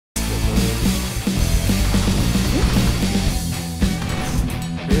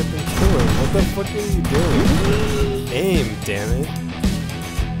What the fuck are you doing? Aim, damn it.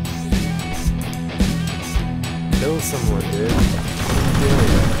 Kill someone, dude. What are you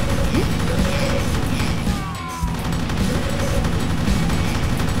doing?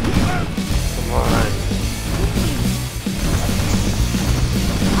 Come on.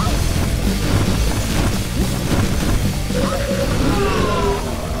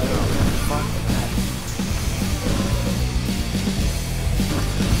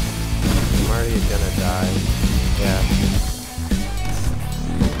 I'm already gonna die. Yeah.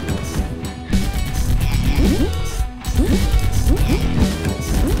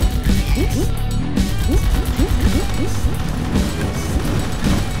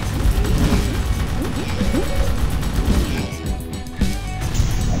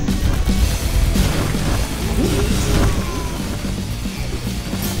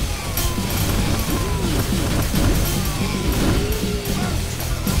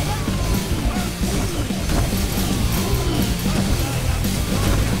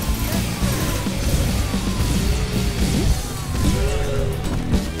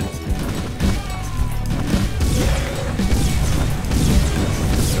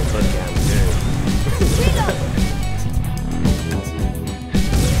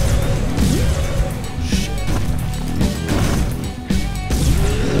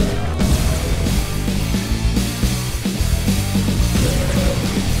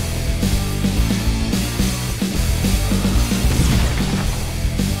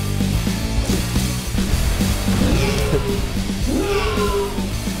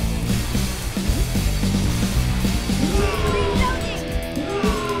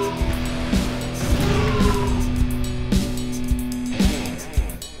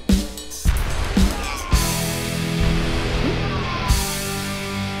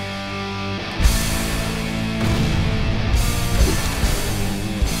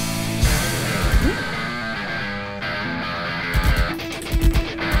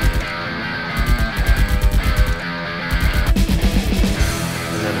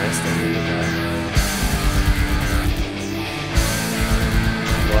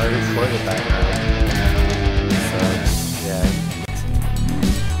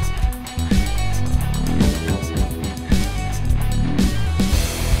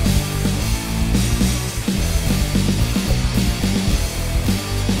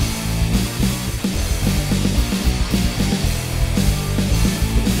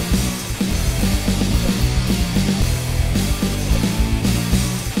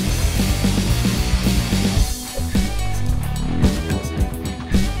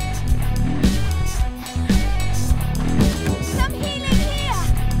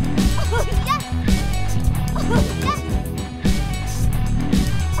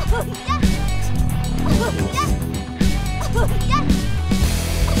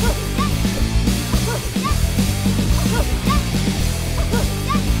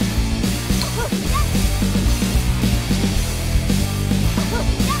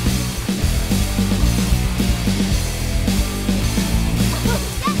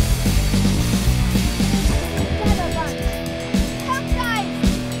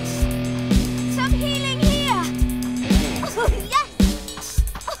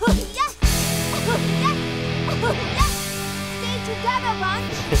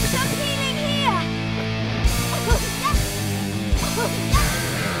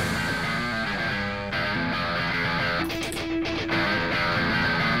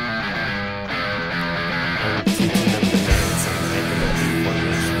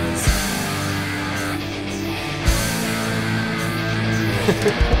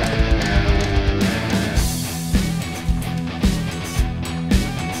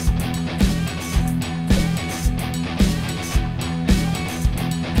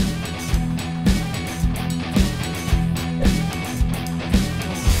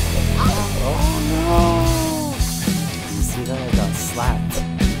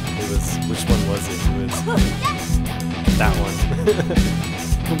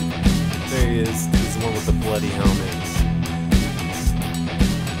 There he is. He's the one with the bloody helmet.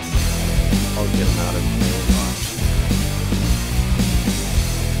 I'll get him out of here and watch.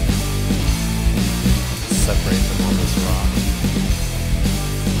 Separate them on this rock.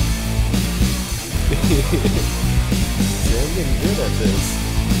 See, I'm getting good at this.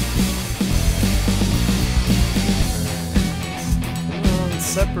 Come on,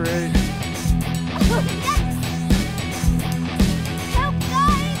 separate.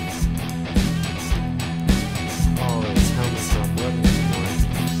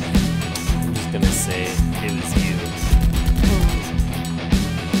 Gonna say it was you.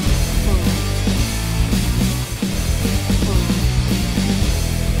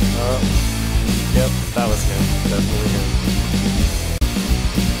 Oh.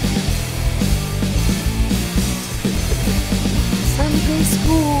 go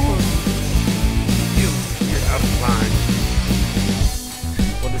school. You're out of line.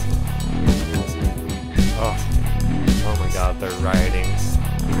 What is it? Oh my God, they're rioting.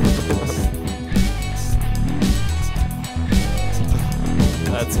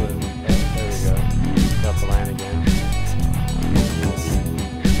 That's what. There we go. Got the line again.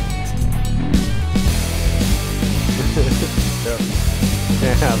 Yep.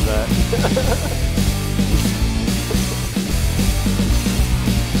 Can't have that.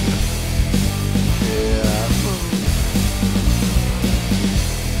 Yeah.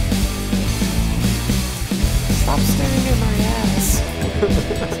 Stop staring at my ass.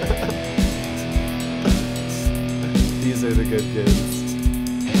 These are the good kids.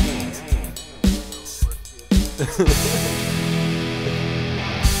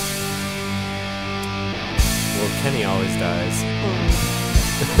 Well, Kenny always dies.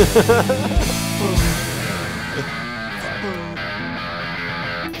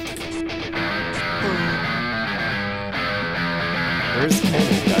 Where's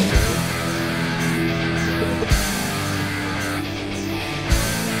Kenny?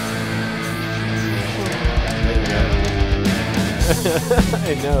 I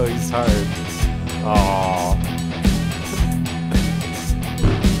know, he's hard. Aww.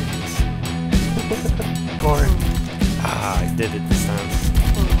 Corn. Ah, I did it this time.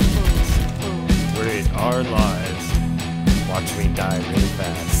 We are live. Watch me die really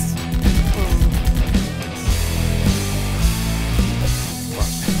fast.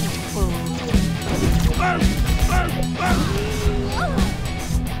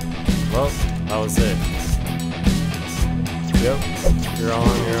 Well, that was it. Yep, you're all on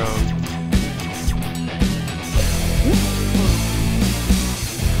your own.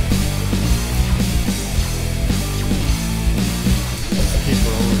 Keep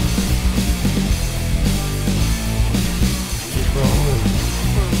rolling. Keep rolling.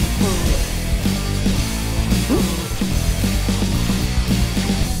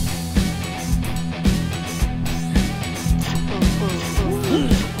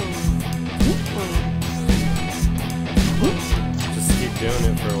 Doing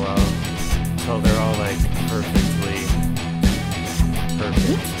it for a while until they're all like perfectly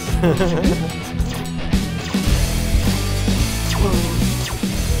perfect.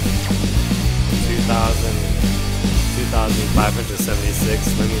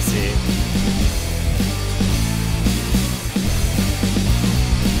 2,576. Let me see.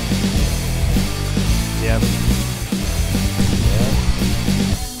 Yep.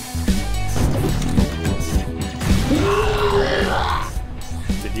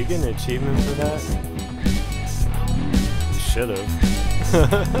 Did you get an achievement for that? You should have.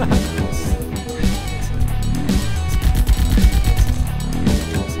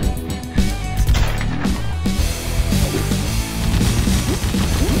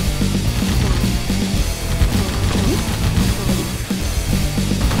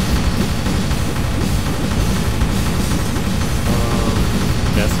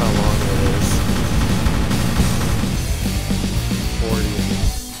 Guess how long it is. 40.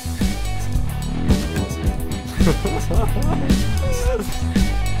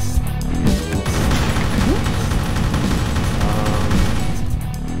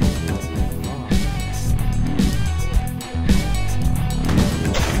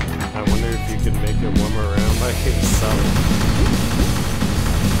 I wonder if you could make it one more round by yourself.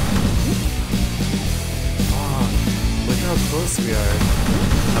 Oh, look how close we are.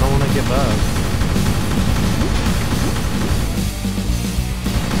 I don't want to give up.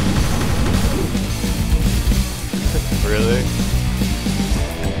 Really?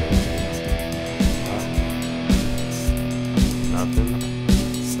 Nothing?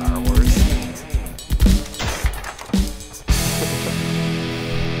 Star Wars?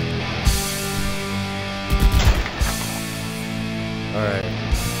 Alright.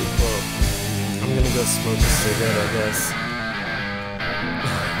 Well, I'm gonna go smoke a cigarette, I guess.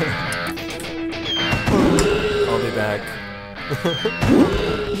 I'll be back.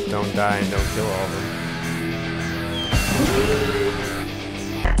 Don't die and don't kill all of them.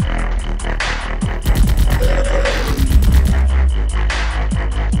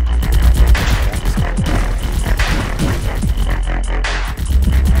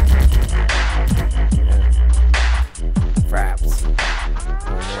 Fraps.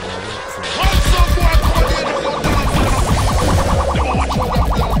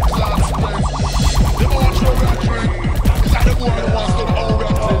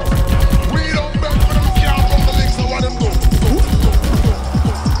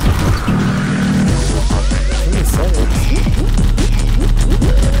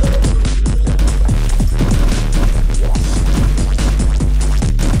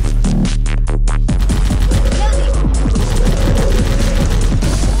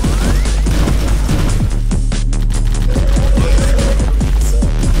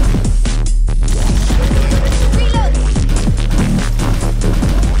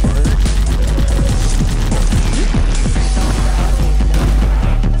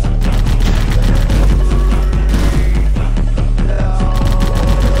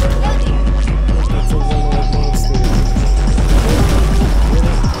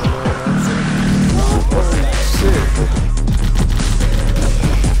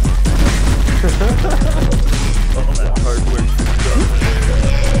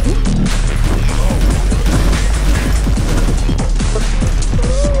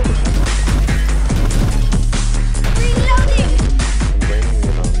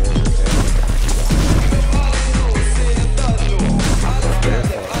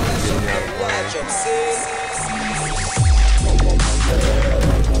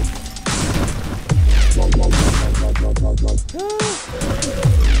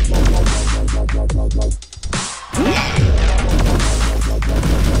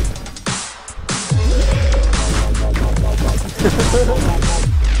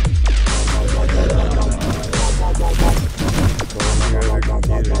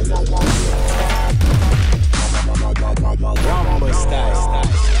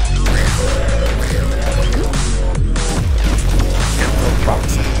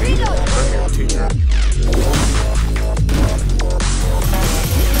 your other computer.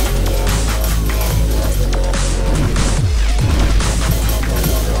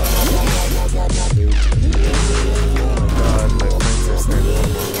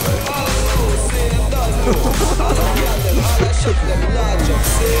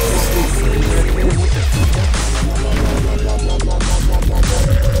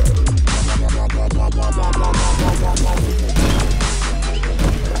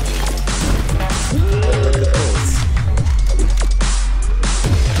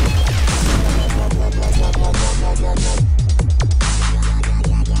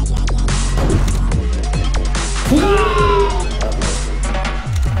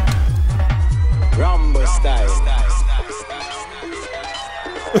 Rumble style. Rumble style.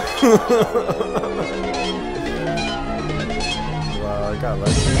 Wow, I got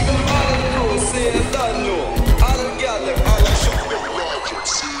lucky.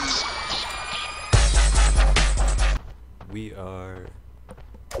 We are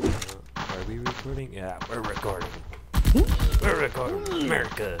we recording? Yeah, we're recording. We're recording.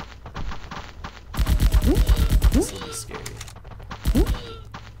 America. This will be scary.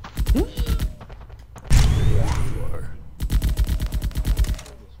 Yeah, you are.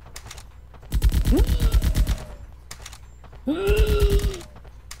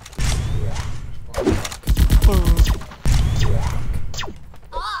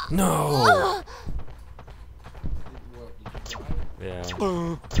 No! Yeah.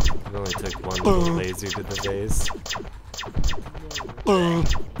 You only took one little laser to the face.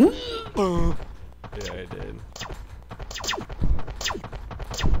 Yeah, I did.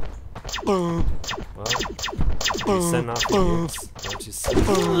 Well, you send off the nukes. Why don't you send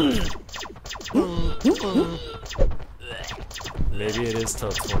Maybe it is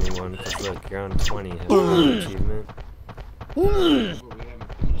till 21, because look, you're on 20. Have you got an achievement?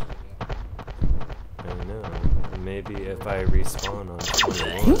 I know. Maybe if I respawn on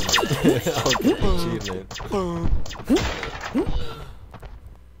 21, I'll get an achievement.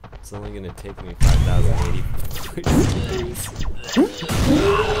 It's only gonna take me 5,080 days.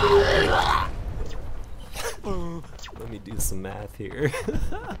 Let me do some math here.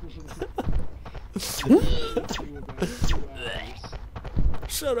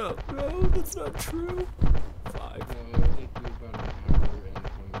 Shut up, bro. That's not true. 5.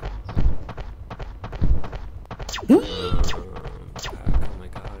 Oh my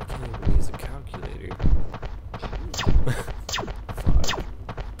god, I can't even use a calculator.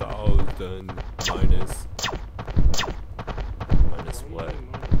 5,000 minus what?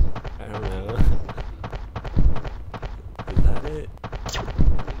 I don't know. Is that it?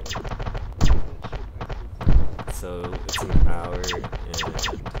 So it's an hour and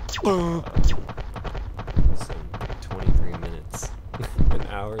some 23 minutes. An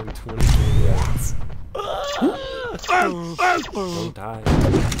hour and 23 minutes. Don't die.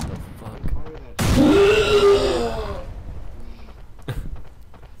 What the fuck?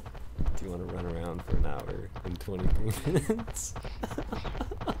 Do you want to run around for an hour and 23 minutes?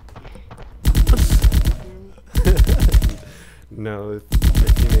 No, if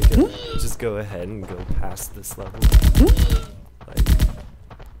you make it, just go ahead and go past this level. Like,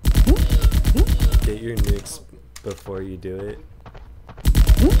 get your nukes before you do it.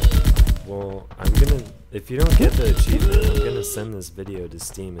 Well, if you don't get the achievement, I'm gonna send this video to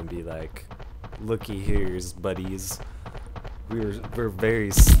Steam and be like, looky here's buddies. We're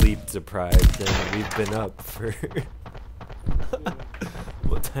very sleep deprived and we've been up for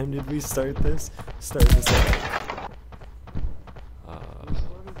what time did we start this? Start this at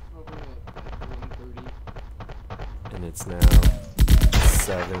and it's now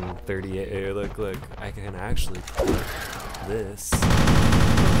 7:38. Hey, look, I can actually put this.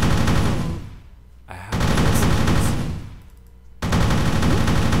 I have messages.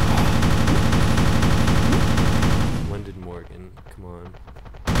 When did Morgan? Come on.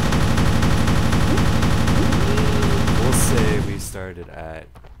 We'll say we started at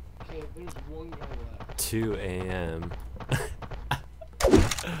 2 a.m.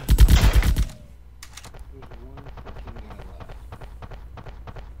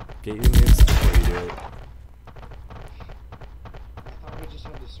 Get your nukes before you do it. I thought we just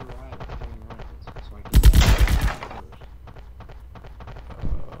had to survive 20 rounds, so I can get first.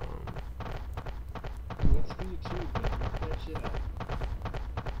 What's the achievement? Look that shit up.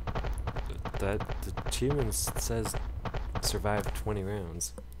 That the achievement says survive 20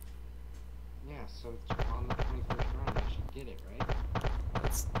 rounds. Yeah, so on the 21st round, I should get it, right?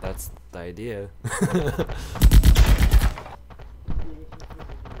 That's the idea.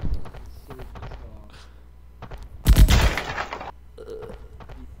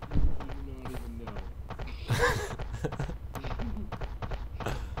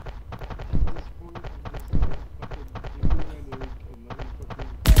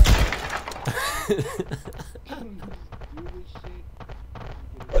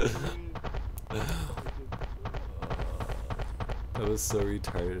 That was so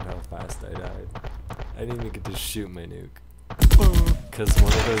retarded how fast I died. I didn't even get to shoot my nuke. Cause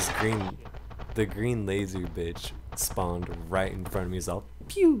one of those the green laser bitch spawned right in front of me, so I'll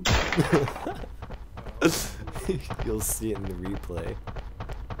pew! You'll see it in the replay.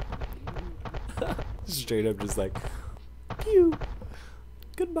 Straight up just like, pew!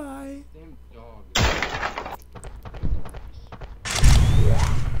 Goodbye! Damn dog.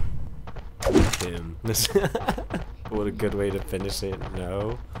 Him. What a good way to finish it.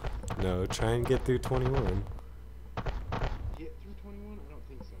 No. No, try and get through 21. Get through 21? I don't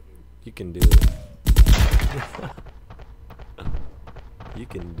think so, dude. You can do it. You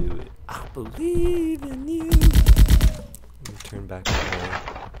can do it. I believe in you. Let me turn back to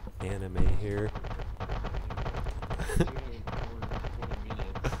my anime here. Dude, I'm in 20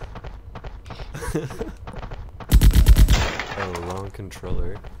 minutes. Oh, wrong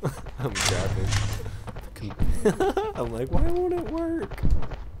controller. I'm grabbing. I'm like, why won't it work?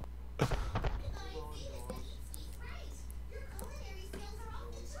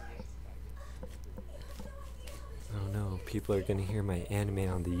 Oh no, people are gonna hear my anime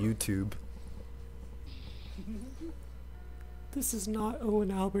on the YouTube. This is not Owen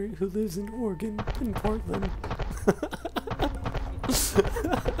Albert who lives in Oregon, in Portland.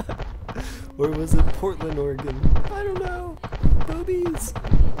 Or was it Portland, Oregon? I don't know. Boobies.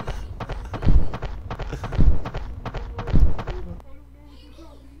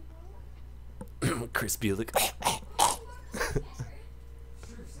 Chris Bueller.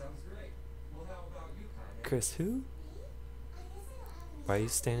 Chris who? Why are you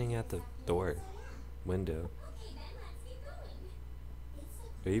standing at the door? Window?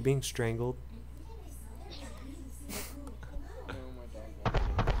 Are you being strangled?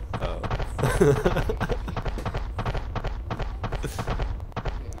 Oh.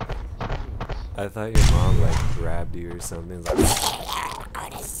 I thought your mom like grabbed you or something. Like,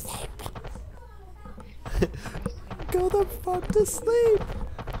 go the fuck to sleep.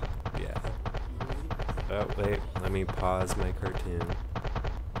 Yeah. Oh wait, let me pause my cartoon.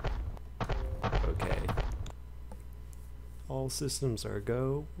 Okay. All systems are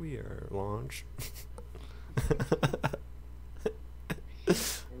go. We are launch.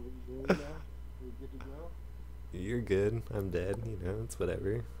 You're good. I'm dead. You know, it's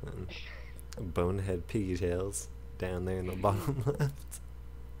whatever. Bonehead pigtails down there in the bottom left.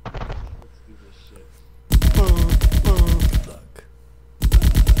 Let's do this shit. Good luck.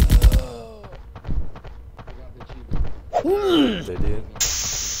 I got the achievement. Did you?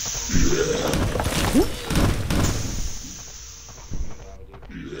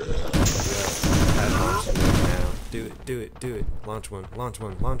 Do it, do it, do it. Launch one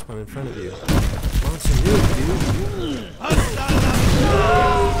in front of you. Launch a nuke, dude.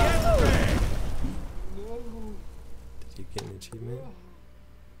 Did you get an achievement?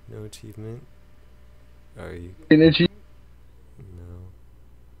 No achievement? Are you? An achievement? No.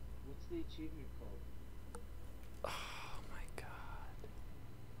 What's the achievement called? Oh my god.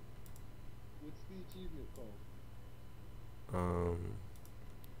 What's the achievement called?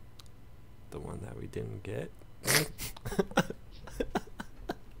 The one that we didn't get.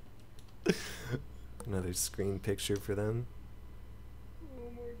 Another screen picture for them. Oh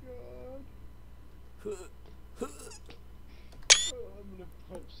my god. I'm gonna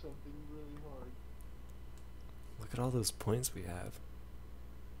punch something really hard. Look at all those points we have.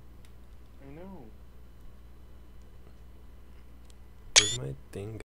 I know. Where's my thing